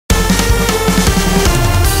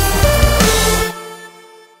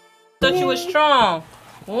Thought you were strong.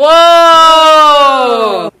 Whoa!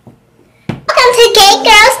 Welcome to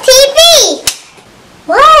KGurlz TV.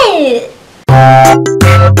 What?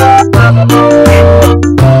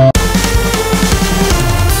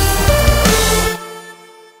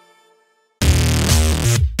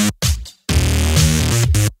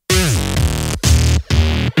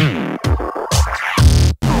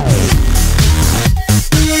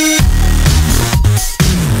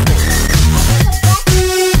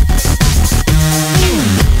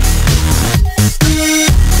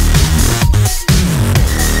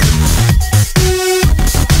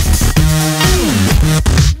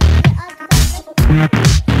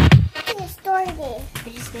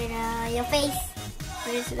 Your face.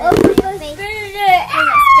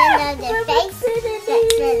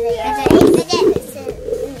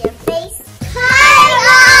 Your face.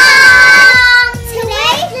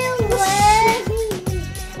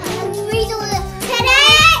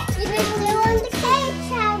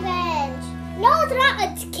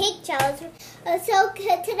 So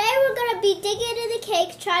today we're gonna be digging in the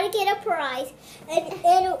cake, trying to get a prize,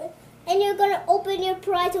 and you're gonna open your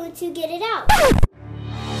prize once you get it out.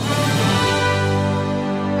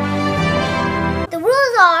 The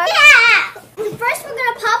rules are, first we're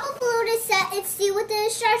gonna pop a balloon and see what the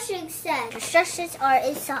instructions say. The instructions are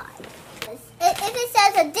inside. If it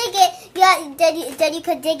says to dig it, then you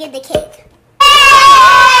could dig in the cake.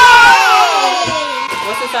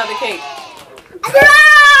 What's inside the cake?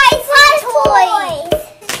 Prize toys.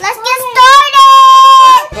 Let's get started.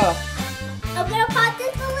 Go. I'm gonna pop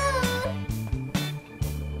this balloon.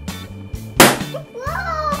 Whoa!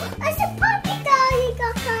 That's a puppy doll you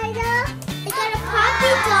got, Kaida. It's got a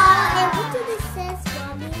puppy doll, and what does it say,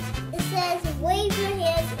 Mommy? It says wave your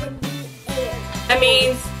hands in the air.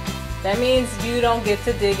 That means you don't get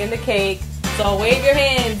to dig in the cake. So wave your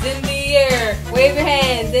hands in the air. Wave your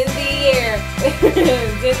hands in the air. Wave your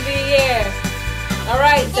hands in the air. All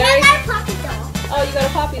right, sir. And I got a puppy doll. Oh, you got a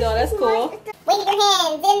poppy doll. That's cool. Wave your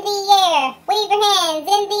hands in the air. Wave your hands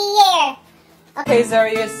in the air. Okay,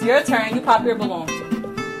 Zuri, it's your turn. You pop your balloon.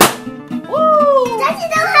 Woo! Daddy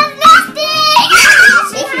don't have nothing.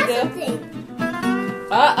 Yes, you do.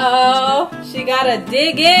 Uh-oh. She gotta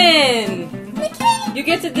dig in. You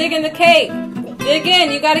get to dig in the cake. Dig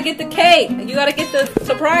in. You gotta get the cake. You gotta get the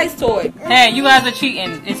surprise toy. Hey, you guys are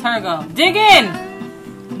cheating. It's her go. Dig in.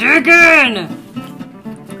 Dig in.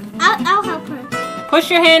 I'll help her. Push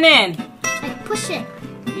your hand in. Push it.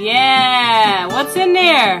 Yeah. What's in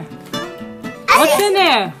there? What's in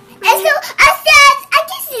there? And so I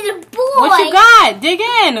can see the boy. What you got? Dig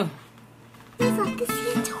in. I can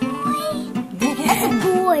see a toy. Dig in. That's a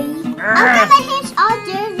boy. I got my hands all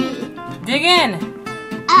dirty. Dig in.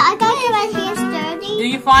 I got my hands dirty. Do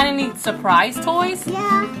you find any surprise toys?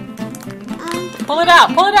 Yeah. Pull it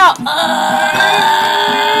out. Pull it out.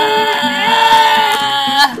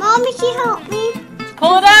 Mommy, can you help me?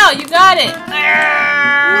 Pull it out. You got it. No,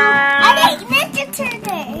 I need Ninja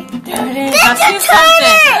Turtle. There it is. Ninja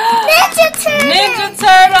Turtle. Ninja Turtle. Ninja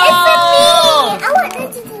Turtles. It's for me. I want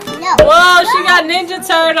Ninja Turtle. No. Whoa, she got Ninja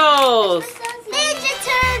Turtles. Ninja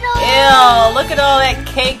Turtle. Ew, look at all that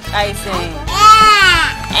cake icing. Ah.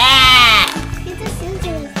 Get the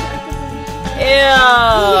scissors.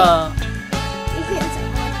 Ew. It's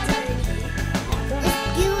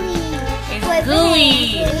It's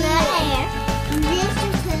gooey.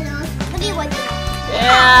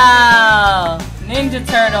 Yeah. Ninja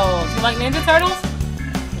Turtles. You like Ninja Turtles?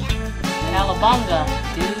 Yeah. Alabunga,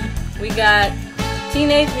 dude. We got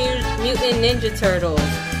Teenage Mutant Ninja Turtles.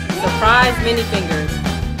 Surprise minifigures.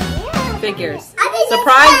 Yeah. Figures.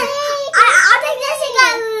 Surprise. I think this is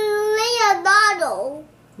got Leonardo.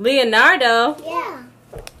 Leonardo. Yeah.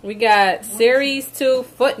 We got Series 2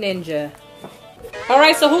 Foot Ninja.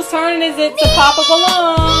 Alright, so whose turn is it to pop a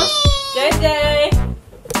balloon? JJ.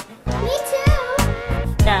 Me too.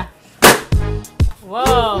 Yeah.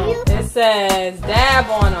 Whoa. It says dab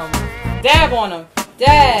on them. Dab on them.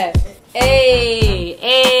 Dab. Ayy.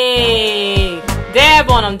 Ayy. Dab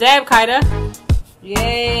on them. Dab, Kaida.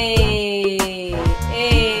 Yay.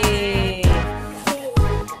 Ayy.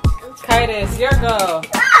 Kaida, it's your go.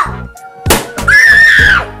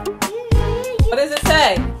 What does it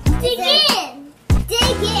say? Dig in.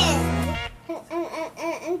 Dig in.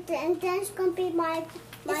 And then it's going to be my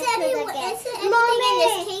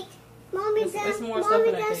Mommy, It's more stuff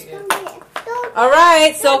in that cake.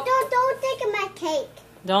 Alright, so don't dig in my cake.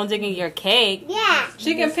 don't dig in your cake. Yeah.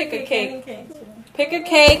 She can pick a cake. Pick a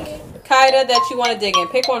cake, Kaida, that you want to dig in.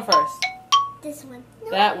 Pick one first. This one.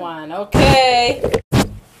 That one. Okay.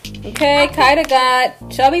 Okay, Kaida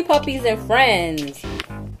got Chubby Puppies and Friends.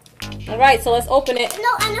 All right, so let's open it. No,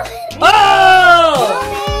 I know. Oh!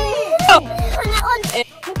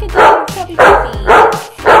 Look at that chubby puppy.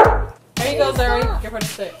 Here you go, Zuri. Give her the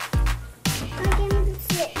stick.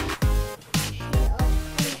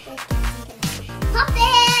 Pop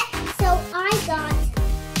it! So I got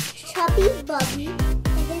Chubby Bubby.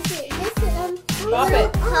 And this is Pop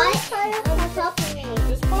it.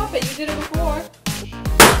 Just pop it. You did it before.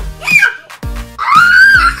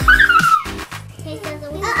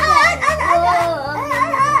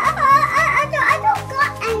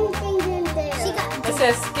 It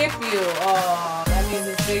says skip you. Oh, that means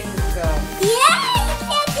it's Jason's go. Yeah, you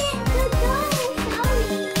can't get good go.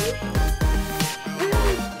 Sorry.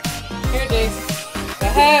 Here, Jason. Go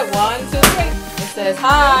ahead. 1, 2, 3. It says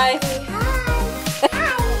hi.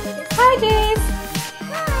 Hi, Jace.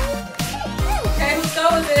 Okay, whose go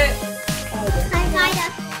is it?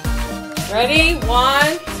 Ready?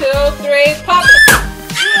 1, 2, 3. Pop it.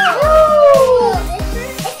 Ooh.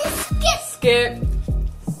 Skip.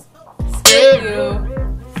 Skip you.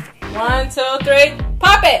 1, 2, 3.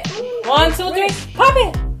 Pop it. 1, 2, 3. Pop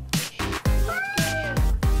it.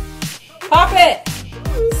 Pop it.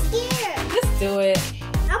 I'm scared. Just do it.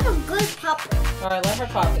 I'm a good popper. All right, let her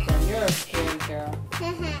pop it then. You're a scary girl.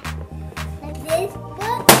 Like this.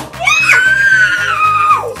 What?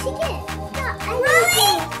 She get it.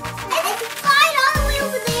 Really? And it's flying all the way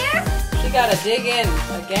over there? She gotta dig in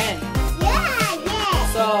again.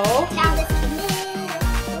 Yeah. So, Now let's come in.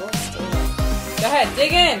 go ahead,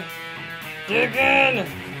 dig in. Dig in.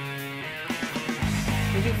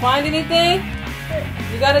 Did you find anything?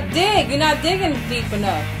 You gotta dig. You're not digging deep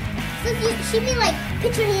enough. So she be like,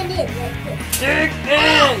 put your hand in like this. Dig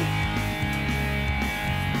in.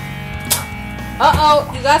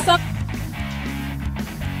 Uh-oh, you got something?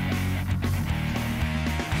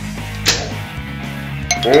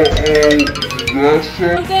 Something?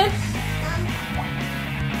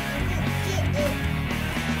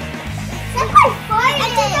 Someone farted. I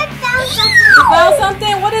think I found something. You found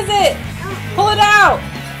something? What is it? Pull it out.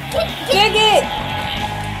 Dig it.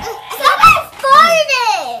 Someone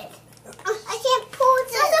farted. I can't pull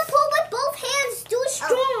it. You have to pull with both hands. Do it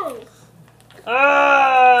strong.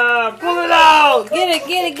 Pull it out. Get it.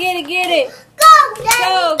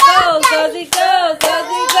 Go, Guzzy, go.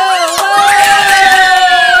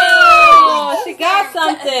 Whoa! She got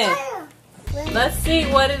something. Let's see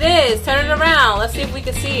what it is. Turn it around. Let's see if we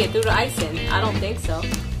can see it through the icing. I don't think so. Ew.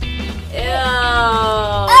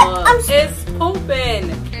 It's pooping.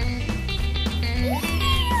 Ew.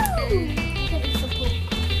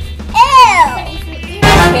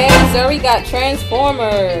 Okay, Zuri got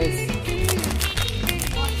Transformers.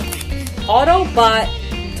 Autobot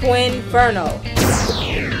Twinferno.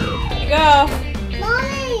 Go.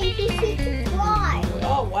 Mommy, he should fly.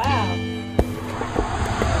 Oh, wow.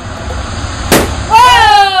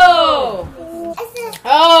 Whoa!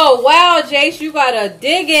 Oh, wow, Jace, you got a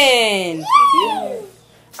digging.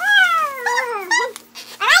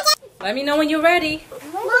 Let me know when you're ready.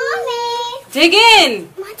 Mommy. Dig in.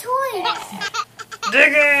 My toy.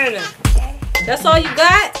 Dig in. That's all you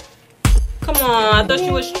got? Come on, I thought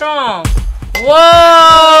you were strong.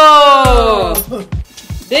 Whoa!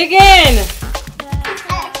 Dig in.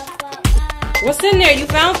 What's in there? You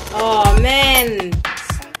found? Oh, man.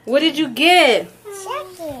 What did you get?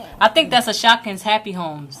 I think that's a Shopkins Happy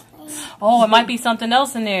Homes. Oh, it might be something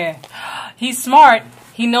else in there. He's smart.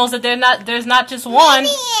 He knows that there's not just one.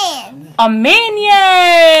 Minion. A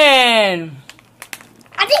minion.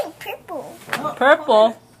 I think purple.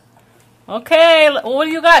 Purple. Okay, what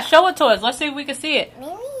do you got? Show it to us. Let's see if we can see it.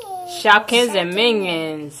 Minion. Shopkins and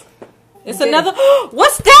Minions. It's another.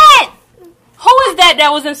 What's that? Who is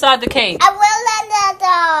that was inside the cake? I will let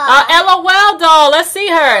that LOL doll. Let's see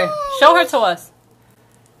her. Show her to us.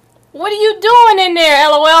 What are you doing in there,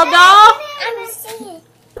 LOL doll? I'm seeing.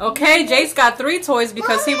 Okay, Jace got 3 toys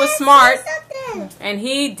because he was smart. And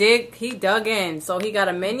he dug in. So he got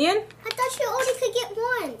a minion? I thought you only could get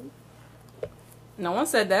one. No one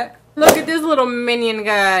said that. Look at this little minion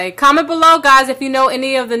guy. Comment below, guys, if you know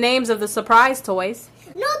any of the names of the surprise toys.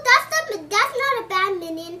 No, that's not a bad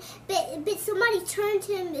minion, but somebody turned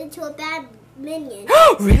him into a bad minion.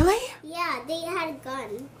 Really? Yeah, they had a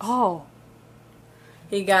gun. Oh.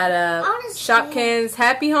 He got a Honestly. Shopkins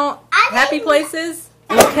Happy Places.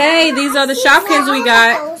 Okay, these are the Shopkins we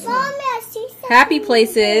got. Happy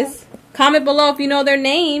Places. Comment below if you know their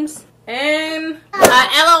names. And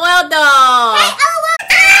LOL doll. Hey, LOL!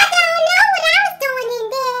 I don't know what I was doing in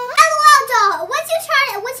there. LOL doll, was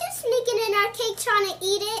you sneaking in our cake trying to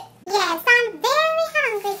eat it? Yes, I'm very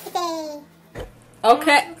hungry today.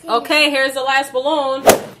 Okay, here's the last balloon.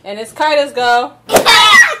 And it's Kaida's go. Come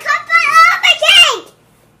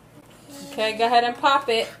Okay, go ahead and pop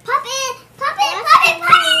it. Pop it! Pop it! Pop it!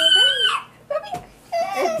 Pop it!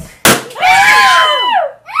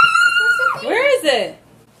 Where is it?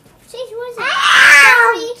 Where is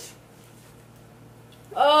it?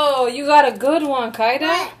 Oh, you got a good one, Kaida.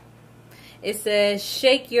 What? It says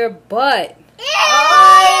shake your butt. Yeah.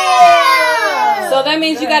 So that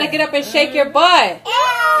means you got to get up and shake your butt. Yeah.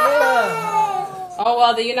 Oh,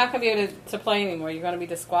 well, then you're not going to be able to play anymore. You're going to be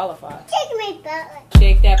disqualified. Shake my butt.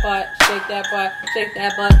 Shake that butt, shake that butt, shake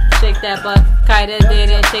that butt, shake that butt. Kaida did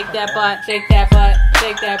it. Shake that butt, shake that butt,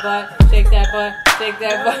 shake that butt, shake that butt, shake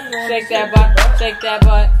that butt, shake that butt, shake that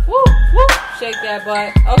butt. Woo, woo, shake that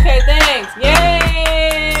butt. Okay, thanks.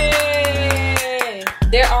 Yay!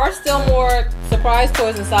 There are still more surprise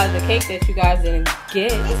toys inside the cake that you guys didn't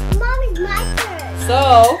get. It's Mommy's my turn.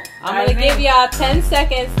 So, I'm going to give y'all 10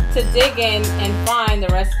 seconds to dig in and find the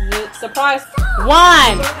rest of the surprise.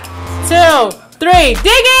 1, 2, 3,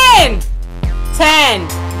 dig in! 10,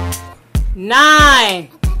 9,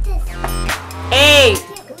 8,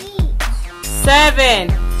 7,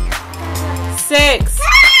 6,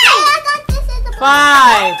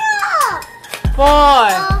 5, 4,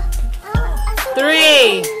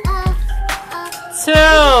 3, 2,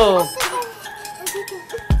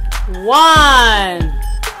 1.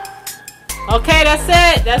 Okay, that's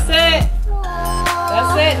it. That's it.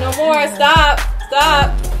 That's it. No more. Stop.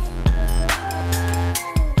 Stop.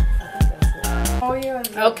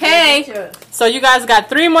 Okay. So you guys got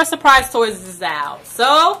 3 more surprise toys out.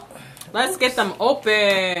 So let's get them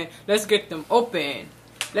open. Let's get them open.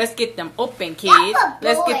 Let's get them open, kids.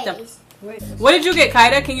 Let's get them. What did you get,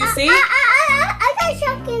 Kaida? Can you see? I got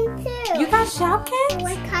Shopkins too. You got Shopkins?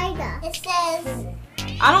 What Kaida? It says.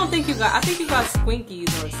 I don't think you got. I think you got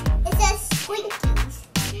Squinkies or. It says Squinkies.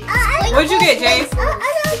 What did you get, James? I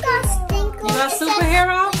don't got Stinkles. You got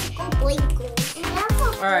superhero?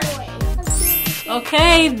 All right.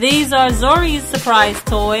 Okay, these are Zori's surprise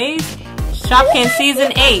toys. Shopkins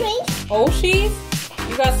Season 8. Oshie's?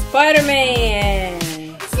 You got Spider-Man.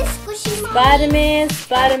 Is this squishy, Mommy? Spider-Man,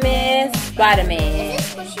 Spider-Man, Spider-Man.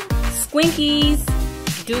 Is this squishy?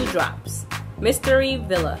 Squinkies, Dewdrops. Mystery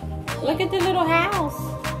Villa. Look at the little house.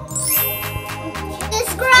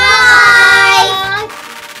 Subscribe!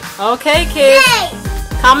 Okay, kids. Yay!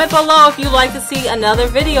 Comment below if you'd like to see another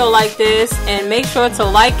video like this. And make sure to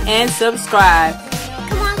like and subscribe.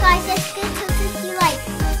 Come on, guys. Let's get to 50 likes.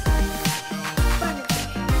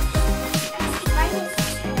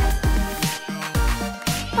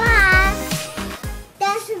 Bye.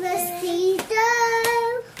 That's the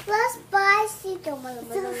season. Let's buy season.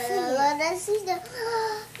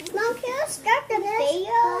 Mom, can you start the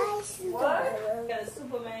video? What? You got a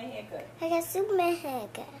Superman haircut. I got Superman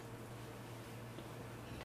haircut.